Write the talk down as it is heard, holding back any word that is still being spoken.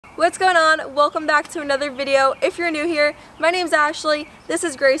What's going on? Welcome back to another video. If you're new here, my name's Ashley, this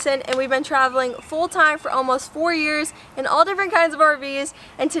is Grayson, and we've been traveling full-time for almost 4 years in all different kinds of RVs,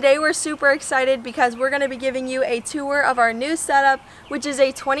 and today we're super excited because we're going to be giving you a tour of our new setup, which is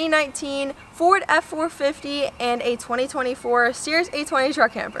a 2019 Ford F450 and a 2024 Cirrus 820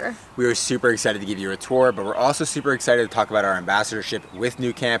 truck camper. We are super excited to give you a tour, but we're also super excited to talk about our ambassadorship with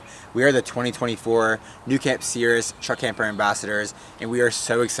New Camp. We are the 2024 New Camp Cirrus truck camper ambassadors, and we are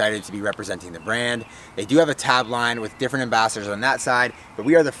so excited to be representing the brand. They do have a tab line with different ambassadors on that side, but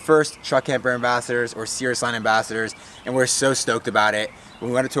we are the first truck camper ambassadors or Cirrus line ambassadors, and we're so stoked about it. We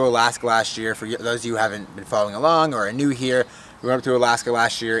went up to Alaska last year. For those of you who haven't been following along or are new here, we went up to Alaska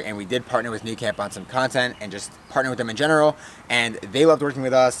last year and we did partner with New Camp on some content and just partner with them in general, and they loved working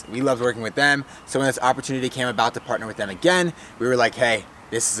with us, we loved working with them. So when this opportunity came about to partner with them again, we were like, hey,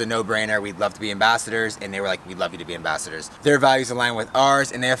 this is a no-brainer, we'd love to be ambassadors, and they were like, we'd love you to be ambassadors. Their values align with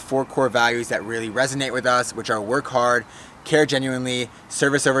ours, and they have 4 core values that really resonate with us, which are work hard, care genuinely,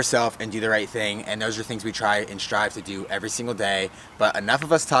 service over self, and do the right thing. And those are things we try and strive to do every single day. But enough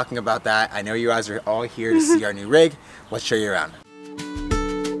of us talking about that. I know you guys are all here to see our new rig. Let's show you around.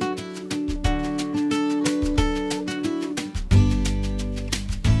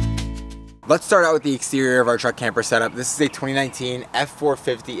 Let's start out with the exterior of our truck camper setup. This is a 2019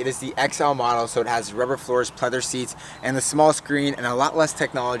 F450. It is the XL model, so it has rubber floors, pleather seats, and the small screen, and a lot less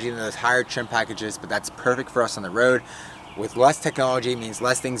technology than those higher trim packages, but that's perfect for us on the road. With less technology means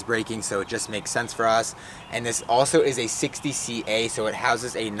less things breaking, so it just makes sense for us. And this also is a 60CA, so it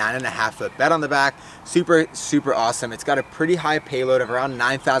houses a 9.5 foot bed on the back. Super awesome. It's got a pretty high payload of around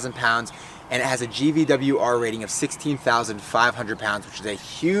 9,000 pounds, and it has a GVWR rating of 16,500 pounds, which is a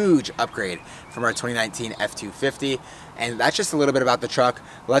huge upgrade from our 2019 F250. And that's just a little bit about the truck.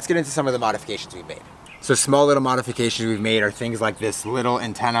 Let's get into some of the modifications we've made. So small little modifications we've made are things like this little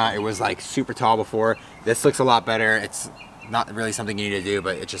antenna. It was like super tall before. This looks a lot better. It's not really something you need to do,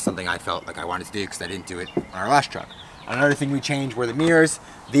 but it's just something I felt like I wanted to do because I didn't do it on our last truck. Another thing we changed were the mirrors.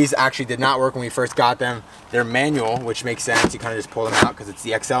 These actually did not work when we first got them. They're manual, which makes sense. You kind of just pull them out because it's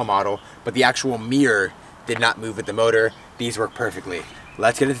the XL model, but the actual mirror did not move with the motor. These work perfectly.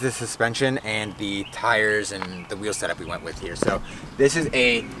 Let's get into the suspension and the tires and the wheel setup we went with here. So this is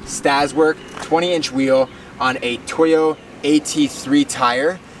a Staswork 20-inch wheel on a Toyo AT3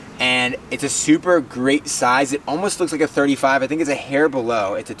 tire, and it's a super great size. It almost looks like a 35. I think it's a hair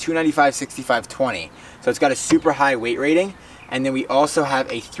below. It's a 295/65/20. So it's got a super high weight rating. And then we also have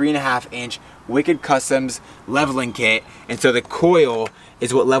a 3.5-inch Wicked Customs leveling kit. And so the coil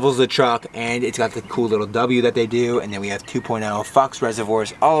is what levels the truck, and it's got the cool little W that they do. And then we have 2.0 Fox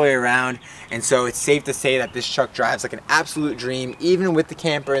reservoirs all the way around. And so it's safe to say that this truck drives like an absolute dream. Even with the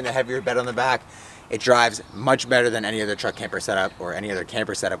camper and the heavier bed on the back, it drives much better than any other truck camper setup or any other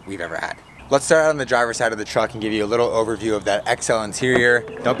camper setup we've ever had. Let's start on the driver's side of the truck and give you a little overview of that XL interior.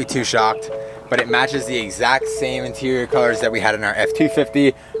 Don't be too shocked, but it matches the exact same interior colors that we had in our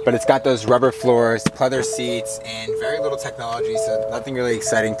F250, but it's got those rubber floors, pleather seats, and very little technology, so nothing really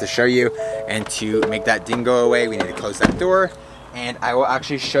exciting to show you. And to make that ding go away, we need to close that door. And I will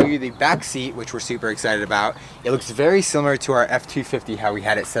actually show you the back seat, which we're super excited about. It looks very similar to our F250, how we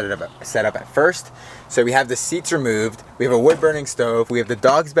had it set up at first. So we have the seats removed, we have a wood burning stove, we have the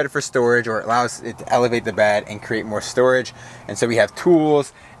dog's bed for storage, or it allows it to elevate the bed and create more storage. And so we have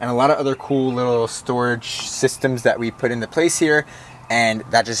tools and a lot of other cool little storage systems that we put into place here. And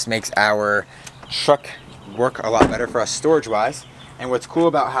that just makes our truck work a lot better for us storage wise. And what's cool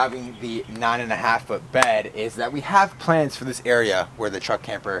about having the 9.5 foot bed is that we have plans for this area where the truck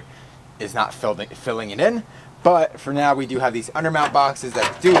camper is not filling it in. But for now, we do have these undermount boxes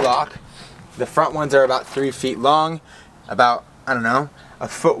that do lock. The front ones are about 3 feet long, about, I don't know, a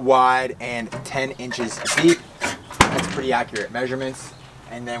foot wide and 10 inches deep. That's pretty accurate measurements.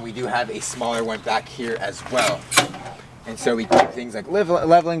 And then we do have a smaller one back here as well. And so we keep things like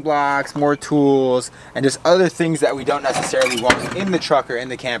leveling blocks, more tools, and just other things that we don't necessarily want in the truck or in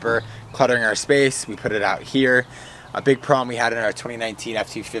the camper, cluttering our space. We put it out here. A big problem we had in our 2019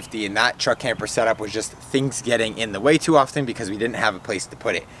 F250 and that truck camper setup was just things getting in the way too often because we didn't have a place to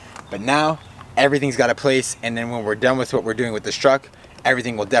put it. But now everything's got a place, and then when we're done with what we're doing with this truck,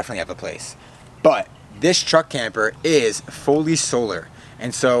 everything will definitely have a place. But this truck camper is fully solar.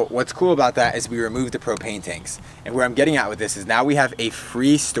 And so what's cool about that is we removed the propane tanks. And where I'm getting at with this is now we have a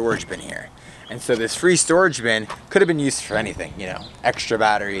free storage bin here. And so this free storage bin could have been used for anything, you know, extra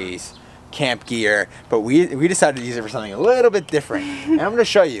batteries, camp gear, but we decided to use it for something a little bit different. And I'm gonna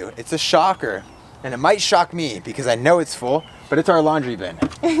show you. It's a shocker, and it might shock me because I know it's full, but it's our laundry bin.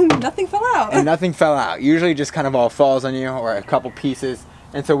 Nothing fell out. And nothing fell out. Usually just kind of all falls on you or a couple pieces.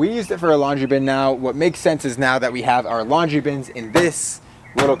 And so we used it for a laundry bin now. What makes sense is now that we have our laundry bins in this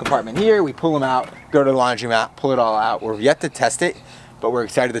little compartment here, we pull them out, go to the laundromat, pull it all out. We're yet to test it, but we're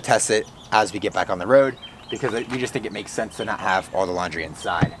excited to test it as we get back on the road because we just think it makes sense to not have all the laundry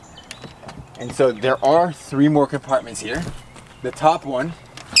inside. And so there are 3 more compartments here. The top one,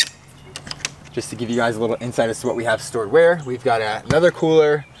 just to give you guys a little insight as to what we have stored where, we've got another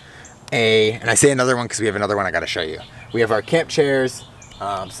cooler, and I say another one because we have another one I gotta show you. We have our camp chairs,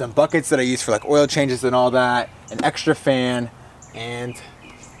 some buckets that I use for like oil changes and all that, an extra fan, and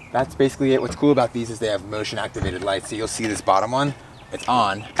that's basically it. What's cool about these is they have motion activated lights. So you'll see this bottom one, it's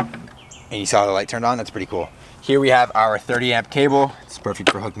on, and you saw the light turned on. That's pretty cool. Here we have our 30 amp cable. It's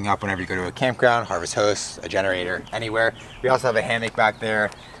perfect for hooking up whenever you go to a campground, harvest hose, a generator, anywhere. We also have a hammock back there,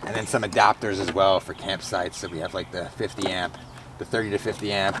 and then some adapters as well for campsites. So we have like the 50 amp, the 30 to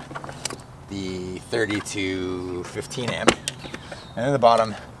 50 amp, the 30 to 15 amp. And then the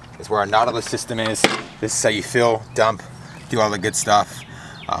bottom is where our Nautilus system is. This is how you fill, dump, do all the good stuff,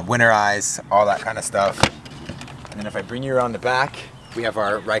 winterize, all that kind of stuff. And then if I bring you around the back, we have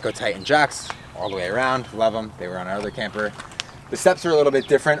our Ryko Titan jacks all the way around. Love them. They were on our other camper. The steps are a little bit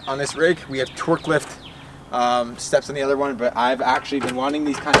different on this rig. We have torque lift steps on the other one, but I've actually been wanting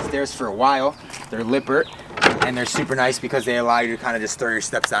these kind of stairs for a while. They're Lippert, and they're super nice because they allow you to kind of just throw your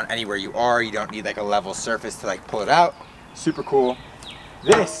steps down anywhere you are. You don't need like a level surface to like pull it out. Super cool.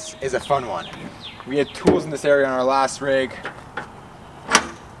 This is a fun one. We had tools in this area on our last rig.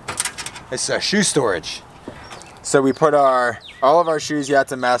 It's shoe storage. So we put all of our shoes. Yeah,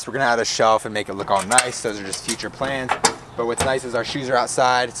 it's a mess. We're gonna add a shelf and make it look all nice. Those are just future plans. But what's nice is our shoes are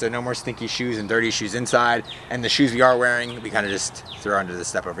outside, so no more stinky shoes and dirty shoes inside. And the shoes we are wearing, we kind of just throw under the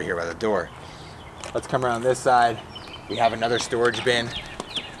step over here by the door. Let's come around this side. We have another storage bin.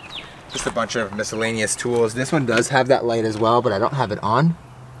 Just a bunch of miscellaneous tools. This one does have that light as well, but I don't have it on.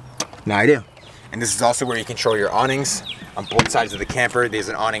 No, I do. And this is also where you control your awnings on both sides of the camper. There's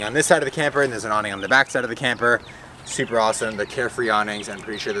an awning on this side of the camper, and there's an awning on the back side of the camper. Super awesome. The Carefree awnings. I'm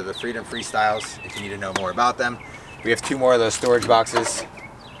pretty sure they're the Freedom Freestyles if you need to know more about them. We have 2 more of those storage boxes.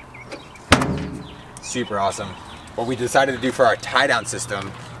 Super awesome. What we decided to do for our tie-down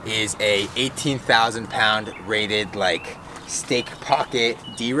system is a 18,000 pound rated like stake pocket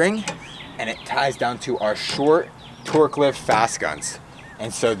D-ring, and it ties down to our short torque lift fast guns.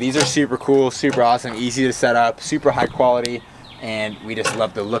 And so these are super cool, super awesome, easy to set up, super high quality, and we just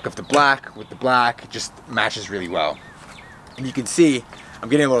love the look of the black with the black. It just matches really well. And you can see, I'm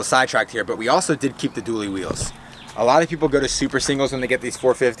getting a little sidetracked here, but we also did keep the dually wheels. A lot of people go to super singles when they get these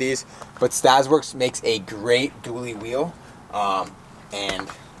 450s, but Stasworks makes a great dually wheel, and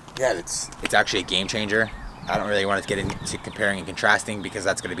yeah, it's actually a game changer. I don't really want to get into comparing and contrasting because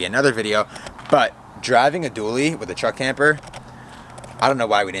that's going to be another video, but driving a dually with a truck camper, I don't know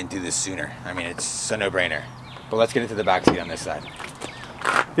why we didn't do this sooner. I mean, it's a no-brainer. But let's get into the back seat on this side.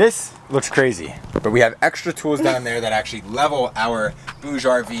 This looks crazy, but we have extra tools down there that actually level our Bouge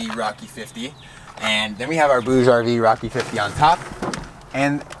RV Rocky 50. And then we have our Bouge RV Rocky 50 on top.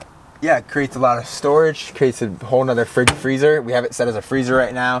 And yeah, it creates a lot of storage, creates a whole nother fridge freezer. We have it set as a freezer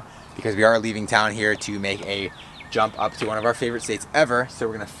right now because we are leaving town here to make a jump up to one of our favorite states ever. So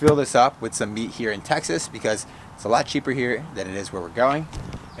we're gonna fill this up with some meat here in Texas because it's a lot cheaper here than it is where we're going.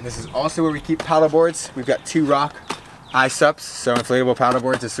 And this is also where we keep paddle boards. We've got 2 rock iSups, so inflatable paddle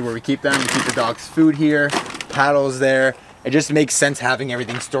boards. This is where we keep them. We keep the dog's food here, paddles there. It just makes sense having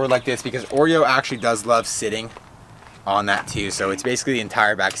everything stored like this because Oreo actually does love sitting on that too. So it's basically the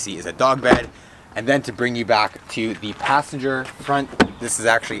entire back seat is a dog bed. And then to bring you back to the passenger front, this is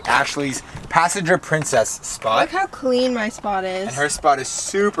actually Ashley's passenger princess spot. Look how clean my spot is. And her spot is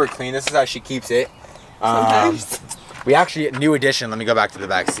super clean. This is how she keeps it. Sometimes. We actually, new addition, let me go back to the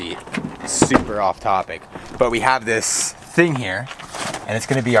back seat. Super off topic. But we have this thing here, and it's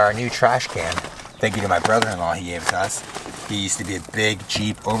gonna be our new trash can. Thank you to my brother-in-law, he gave it to us. He used to be a big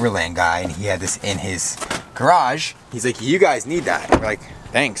Jeep Overland guy, and he had this in his garage. He's like, you guys need that. And we're like,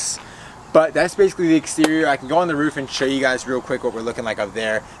 thanks. But that's basically the exterior. I can go on the roof and show you guys real quick what we're looking like up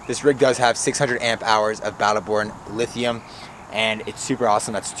there. This rig does have 600 amp hours of Battleborn lithium, and it's super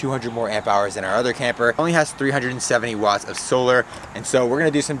awesome. That's 200 more amp hours than our other camper. It only has 370 watts of solar, and so we're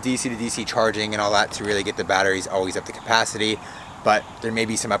gonna do some DC to DC charging and all that to really get the batteries always up to capacity. But there may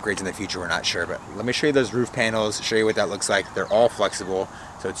be some upgrades in the future, we're not sure. But let me show you those roof panels, show you what that looks like. They're all flexible,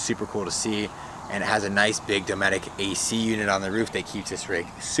 so it's super cool to see. And it has a nice big Dometic AC unit on the roof that keeps this rig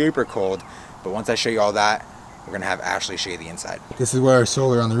super cold. But once I show you all that, we're gonna have Ashley show you the inside. This is what our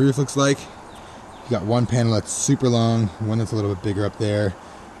solar on the roof looks like. You got one panel that's super long, one that's a little bit bigger up there.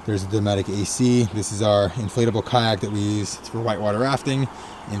 There's a Dometic AC. This is our inflatable kayak that we use for whitewater rafting.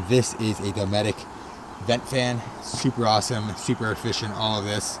 And this is a Dometic vent fan. Super awesome, super efficient, all of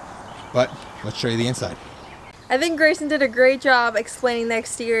this. But let's show you the inside. I think Grayson did a great job explaining the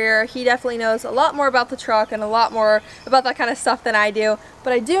exterior. He definitely knows a lot more about the truck and a lot more about that kind of stuff than I do.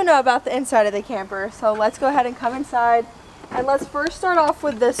 But I do know about the inside of the camper. So let's go ahead and come inside. And let's first start off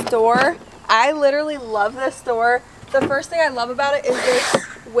with this door. I literally love this door. The first thing I love about it is this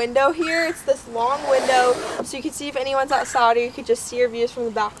window here. It's this long window, so you can see if anyone's outside, or you could just see your views from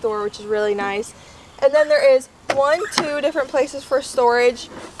the back door, which is really nice. And then there is 2 different places for storage.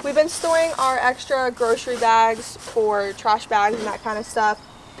 We've been storing our extra grocery bags for trash bags and that kind of stuff.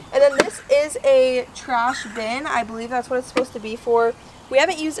 And then this is a trash bin. I believe that's what it's supposed to be for. We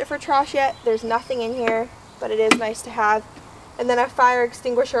haven't used it for trash yet. There's nothing in here, but it is nice to have. And then a fire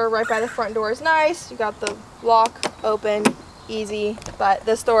extinguisher right by the front door is nice. You got the lock open, easy, but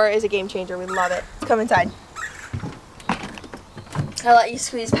this door is a game changer. We love it. Come inside. I'll let you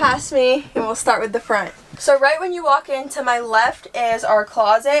squeeze past me and we'll start with the front. So right when you walk in, to my left is our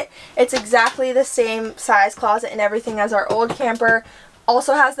closet. It's exactly the same size closet and everything as our old camper.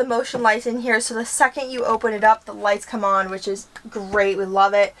 Also has the motion lights in here, so the second you open it up, the lights come on, which is great. We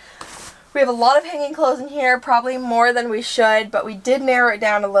love it. We have a lot of hanging clothes in here, probably more than we should, but we did narrow it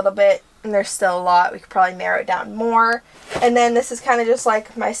down a little bit, and there's still a lot. We could probably narrow it down more. And then this is kind of just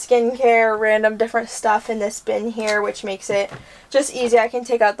like my skincare, random different stuff in this bin here, which makes it just easy. I can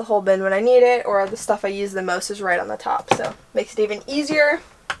take out the whole bin when I need it, or the stuff I use the most is right on the top, so makes it even easier.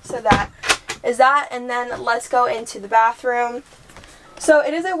 So that is that, and then let's go into the bathroom. So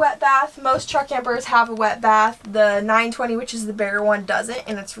it is a wet bath. Most truck campers have a wet bath. The 920, which is the bigger one, doesn't,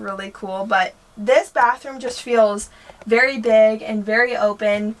 and it's really cool. But this bathroom just feels very big and very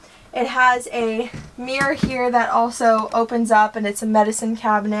open. It has a mirror here that also opens up, and it's a medicine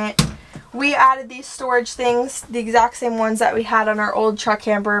cabinet. We added these storage things, the exact same ones that we had on our old truck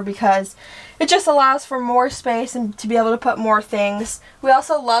camper, because it just allows for more space and to be able to put more things. We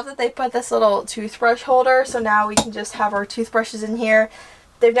also love that they put this little toothbrush holder, so now we can just have our toothbrushes in here.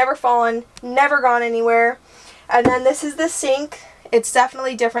 They've never fallen, never gone anywhere. And then this is the sink. It's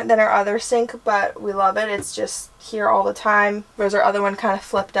definitely different than our other sink, but we love it. It's just here all the time, whereas our other one kind of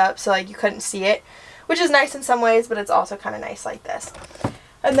flipped up, so like you couldn't see it, which is nice in some ways, but it's also kind of nice like this.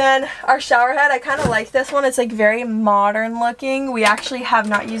 And then our shower head, I kind of like this one. It's like very modern looking. We actually have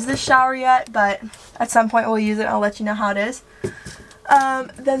not used this shower yet, but at some point we'll use it. I'll let you know how it is.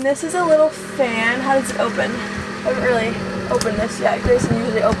 Then this is a little fan. How does it open? I haven't really opened this yet. Grayson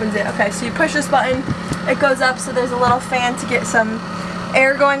usually opens it. Okay, so you push this button, it goes up, so there's a little fan to get some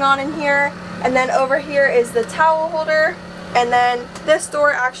air going on in here. And then over here is the towel holder. And then this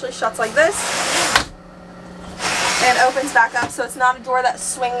door actually shuts like this and opens back up, so it's not a door that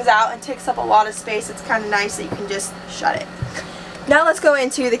swings out and takes up a lot of space. It's kind of nice that you can just shut it. Now let's go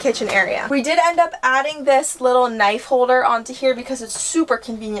into the kitchen area. We did end up adding this little knife holder onto here because it's super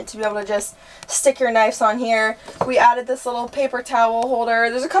convenient to be able to just stick your knives on here. We added this little paper towel holder.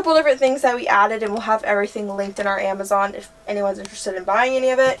 There's a couple different things that we added, and we'll have everything linked in our Amazon if anyone's interested in buying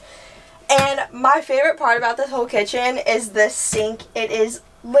any of it. And my favorite part about this whole kitchen is this sink. It is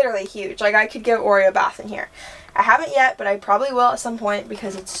literally huge. Like, I could give Oreo a bath in here. I haven't yet, but I probably will at some point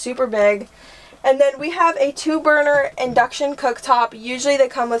because it's super big. And then we have a 2-burner induction cooktop. Usually they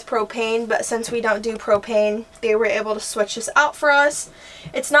come with propane, but since we don't do propane, they were able to switch this out for us.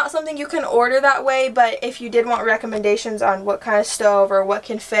 It's not something you can order that way, but if you did want recommendations on what kind of stove or what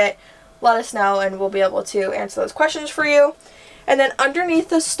can fit, let us know and we'll be able to answer those questions for you. And then underneath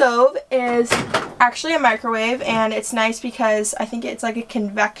the stove is actually a microwave, and it's nice because I think it's like a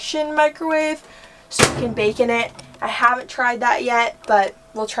convection microwave, so you can bake in it. I haven't tried that yet, but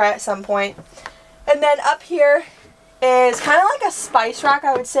we'll try at some point. And then up here is kind of like a spice rack,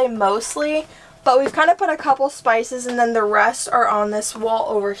 I would say mostly, but we've kind of put a couple spices, and then the rest are on this wall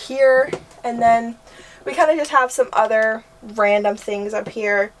over here. And then we kind of just have some other random things up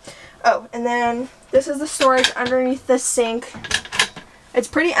here. Oh, and then this is the storage underneath the sink. It's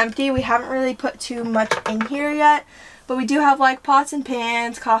pretty empty. We haven't really put too much in here yet, but we do have like pots and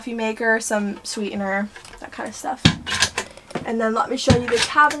pans, coffee maker, some sweetener, that kind of stuff. And then let me show you the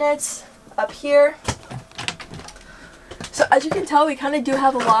cabinets up here. So as you can tell, we kind of do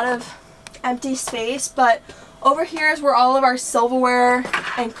have a lot of empty space, but over here is where all of our silverware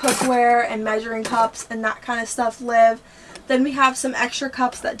and cookware and measuring cups and that kind of stuff live. Then we have some extra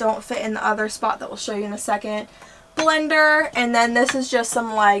cups that don't fit in the other spot that we'll show you in a second. Blender, and then this is just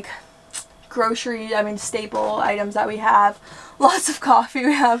some like staple items that we have. Lots of coffee.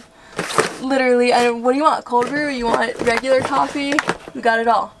 We have literally, what do you want, cold brew? You want regular coffee? We got it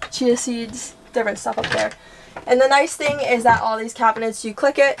all. Chia seeds, different stuff up there. And the nice thing is that all these cabinets, you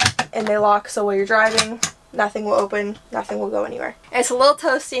click it and they lock, so while you're driving, nothing will open, nothing will go anywhere. And it's a little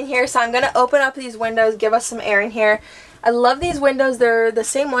toasty in here, so I'm going to open up these windows, give us some air in here. I love these windows. They're the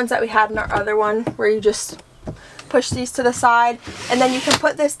same ones that we had in our other one, where you just push these to the side, and then you can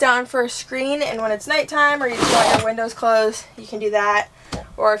put this down for a screen, and when it's nighttime or you just want your windows closed, you can do that.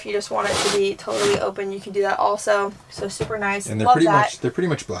 Or if you just want it to be totally open, you can do that also. So super nice. And they're love pretty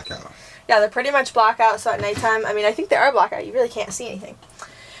much blackout. Yeah, they're pretty much blackout, so at nighttime, I mean, I think they are blackout. You really can't see anything.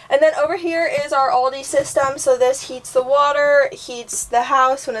 And then over here is our Aldi system. So this heats the water, heats the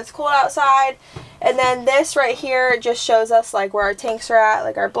house when it's cold outside. And then this right here just shows us like where our tanks are at,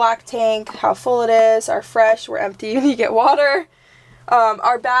 like our black tank, how full it is, our fresh, we're empty when you get water.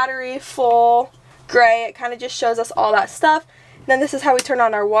 Our battery, full, gray, it kind of just shows us all that stuff. And then this is how we turn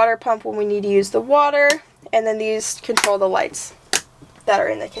on our water pump when we need to use the water. And then these control the lights that are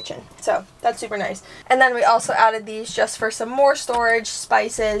in the kitchen. So that's super nice. And then we also added these just for some more storage,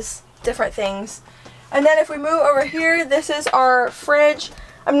 spices, different things. And then if we move over here, this is our fridge.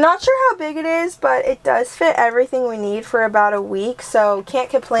 I'm not sure how big it is, but it does fit everything we need for about a week, so can't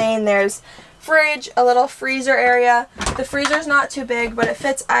complain. There's fridge, a little freezer area. The freezer's not too big, but it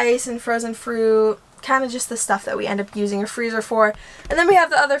fits ice and frozen fruit, kind of just the stuff that we end up using a freezer for. And then we have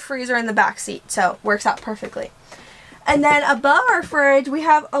the other freezer in the back seat, so works out perfectly. And then above our fridge, we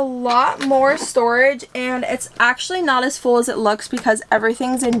have a lot more storage, and it's actually not as full as it looks because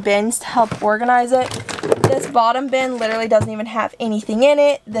everything's in bins to help organize it. This bottom bin literally doesn't even have anything in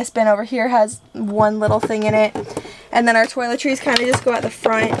it. This bin over here has one little thing in it. And then our toiletries kind of just go at the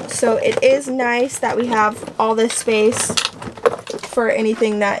front. So it is nice that we have all this space for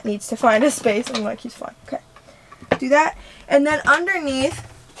anything that needs to find a space. And that keeps flying. Okay. Do that. And then underneath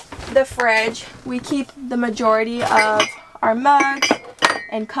the fridge, we keep the majority of our mugs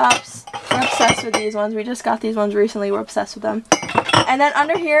and cups. We're obsessed with these ones. We just got these ones recently. We're obsessed with them. And then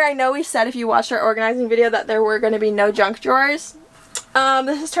under here, I know we said if you watched our organizing video that there were going to be no junk drawers.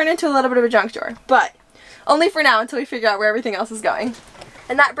 This has turned into a little bit of a junk drawer, but only for now until we figure out where everything else is going.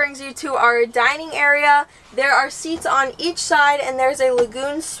 And that brings you to our dining area. There are seats on each side, and there's a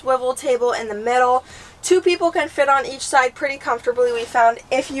lagoon swivel table in the middle. 2 people can fit on each side pretty comfortably, we found,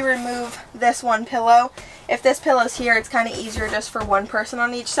 if you remove this one pillow. If this pillow's here, it's kind of easier just for one person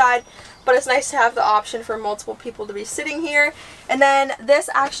on each side. But it's nice to have the option for multiple people to be sitting here. And then this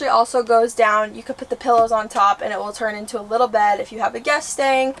actually also goes down. You could put the pillows on top and it will turn into a little bed if you have a guest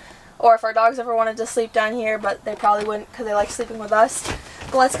staying, or if our dogs ever wanted to sleep down here, but they probably wouldn't because they like sleeping with us.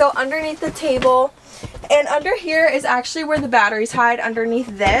 But let's go underneath the table. And under here is actually where the batteries hide,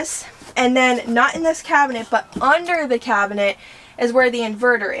 underneath this. And then not in this cabinet, but under the cabinet is where the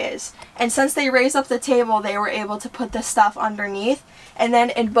inverter is. And since they raised up the table, they were able to put this stuff underneath. And then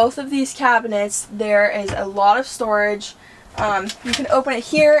in both of these cabinets, there is a lot of storage. You can open it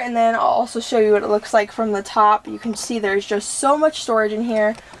here, and then I'll also show you what it looks like from the top. You can see there's just so much storage in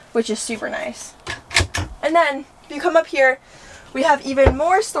here, which is super nice. And then if you come up here, we have even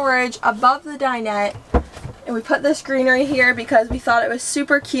more storage above the dinette. And we put this greenery here because we thought it was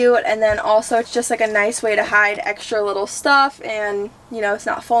super cute, and then also it's just like a nice way to hide extra little stuff, and you know, it's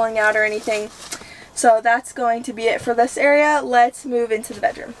not falling out or anything. So that's going to be it for this area. Let's move into the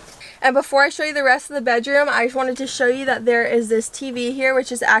bedroom. And before I show you the rest of the bedroom, I just wanted to show you that there is this TV here,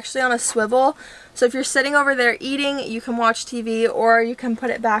 which is actually on a swivel. So if you're sitting over there eating, you can watch TV, or you can put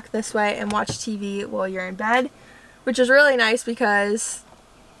it back this way and watch TV while you're in bed, which is really nice because,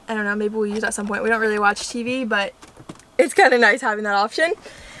 I don't know, maybe we'll use it at some point. We don't really watch TV, but it's kind of nice having that option.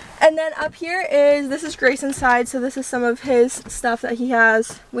 And then up here this is Grayson's side, so this is some of his stuff that he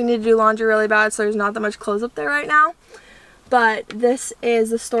has. We need to do laundry really bad, so there's not that much clothes up there right now. But this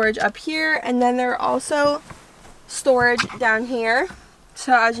is the storage up here, and then there are also storage down here.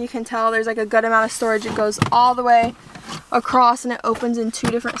 So as you can tell, there's like a good amount of storage. It goes all the way across, and it opens in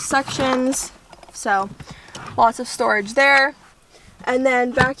 2 different sections. So lots of storage there. And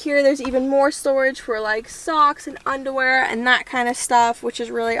then back here, there's even more storage for like socks and underwear and that kind of stuff, which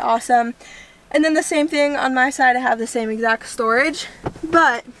is really awesome. And then the same thing on my side, I have the same exact storage,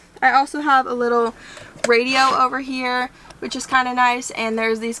 but I also have a little radio over here, which is kind of nice. And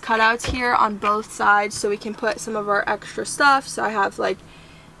there's these cutouts here on both sides, so we can put some of our extra stuff. So I have like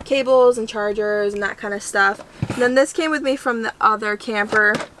cables and chargers and that kind of stuff. And then this came with me from the other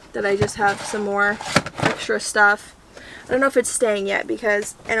camper that I just have some more extra stuff. I don't know if it's staying yet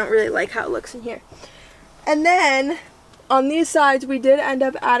because I don't really like how it looks in here. And then on these sides, we did end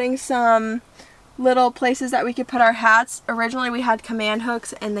up adding some little places that we could put our hats. Originally we had command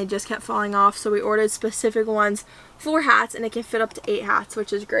hooks and they just kept falling off, so we ordered specific ones for hats, and it can fit up to 8 hats,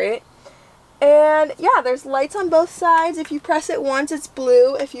 which is great. And yeah, there's lights on both sides. If you press it once, it's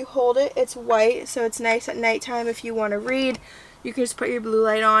blue. If you hold it, it's white, so it's nice at nighttime if you want to read. You can just put your blue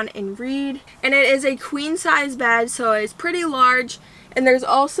light on and read. And it is a queen size bed, so it's pretty large. And there's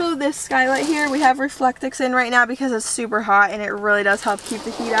also this skylight here. We have Reflectix in right now because it's super hot and it really does help keep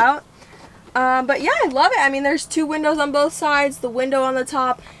the heat out. But yeah, I love it. I mean, there's 2 windows on both sides, the window on the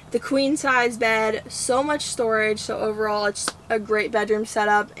top, the queen size bed, so much storage. So overall, it's a great bedroom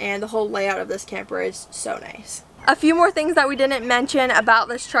setup, and the whole layout of this camper is so nice. A few more things that we didn't mention about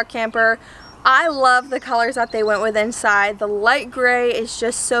this truck camper. I love the colors that they went with inside. The light gray is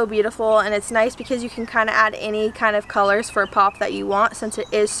just so beautiful, and it's nice because you can kind of add any kind of colors for a pop that you want, since it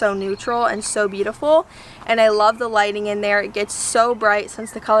is so neutral and so beautiful. And I love the lighting in there. It gets so bright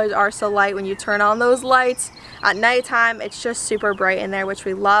since the colors are so light. When you turn on those lights at nighttime, it's just super bright in there, which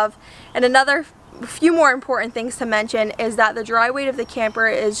we love. And another few more important things to mention is that the dry weight of the camper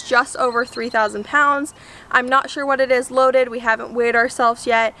is just over 3,000 pounds. I'm not sure what it is loaded. We haven't weighed ourselves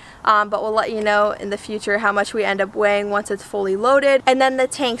yet, but we'll let you know in the future how much we end up weighing once it's fully loaded. And then the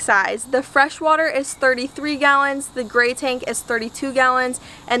tank size. The freshwater is 33 gallons, the gray tank is 32 gallons,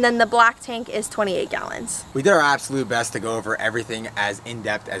 and then the black tank is 28 gallons. We did our absolute best to go over everything as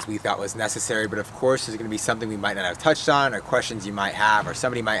in-depth as we thought was necessary, but of course there's going to be something we might not have touched on, or questions you might have, or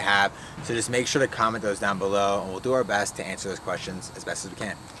somebody might have, so just make sure to comment those down below, and we'll do our best to answer those questions as best as we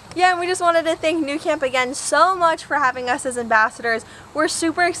can. Yeah, and we just wanted to thank New Camp again so much for having us as ambassadors. We're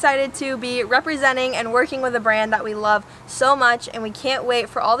super excited to be representing and working with a brand that we love so much, and we can't wait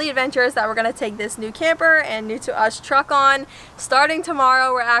for all the adventures that we're going to take this new camper and new to us truck on. Starting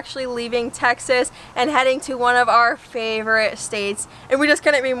tomorrow, we're actually leaving Texas and heading to one of our favorite states, and we just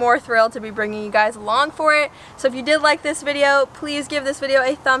couldn't be more thrilled to be bringing you guys along for it. So if you did like this video, please give this video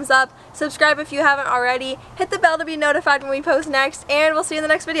a thumbs up, subscribe if you haven't already, hit the bell to be notified when we post next, and we'll see you in the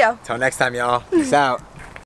next video. Till next time, y'all. Peace out.